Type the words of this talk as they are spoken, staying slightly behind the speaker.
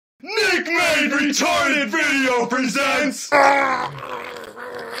Insane Retarded Video presents...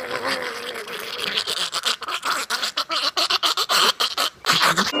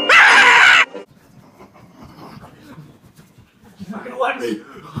 He's not gonna let me!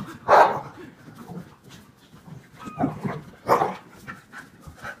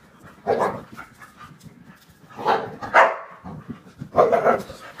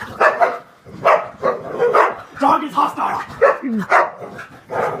 Dog is hostile!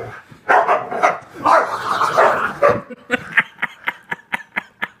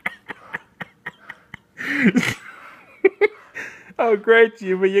 Oh, great,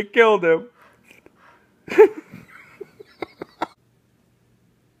 Jimmy, you killed him.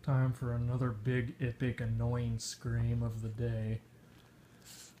 Time for another big, epic, annoying scream of the day.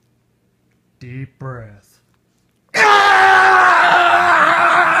 Deep breath.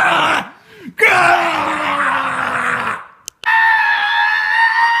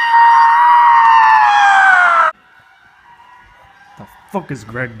 The fuck is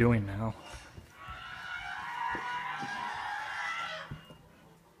Greg doing now?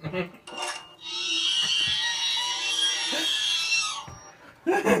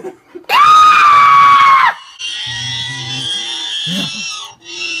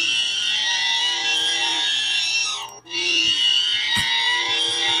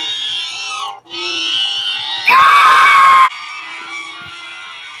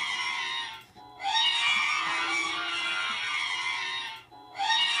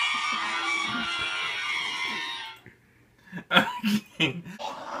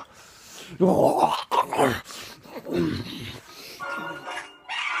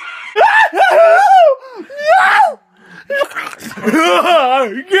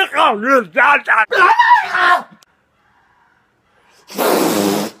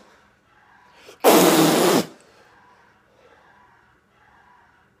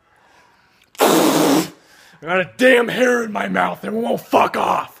 I got a damn hair in my mouth and it won't fuck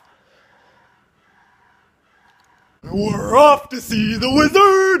off. We're off to see the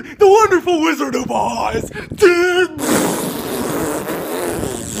wizard, the wonderful Wizard of Oz.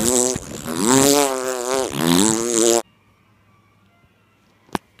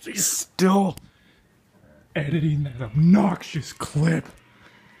 She's still editing that obnoxious clip.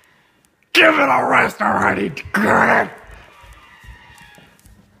 Give it a rest already, Greg!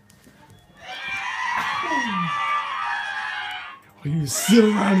 Will you sit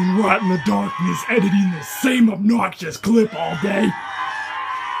around and rot in the darkness editing the same obnoxious clip all day?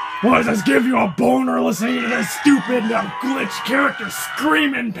 Why does this give you a boner listening to this stupid glitch character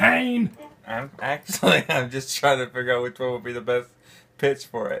scream in pain? I'm just trying to figure out which one would be the best pitch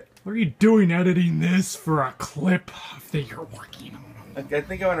for it. What are you doing editing this for a clip that you're working on? I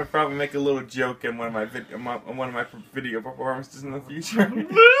think I want to probably make a little joke in one of my video performances in the future.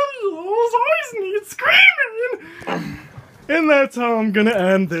 Videos always need screaming! And that's how I'm gonna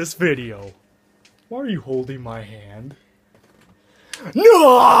end this video. Why are you holding my hand?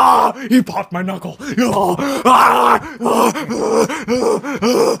 No! He popped my knuckle. No!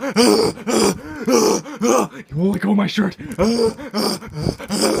 You won't let go of my shirt.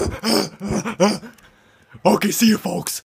 Okay, see you folks.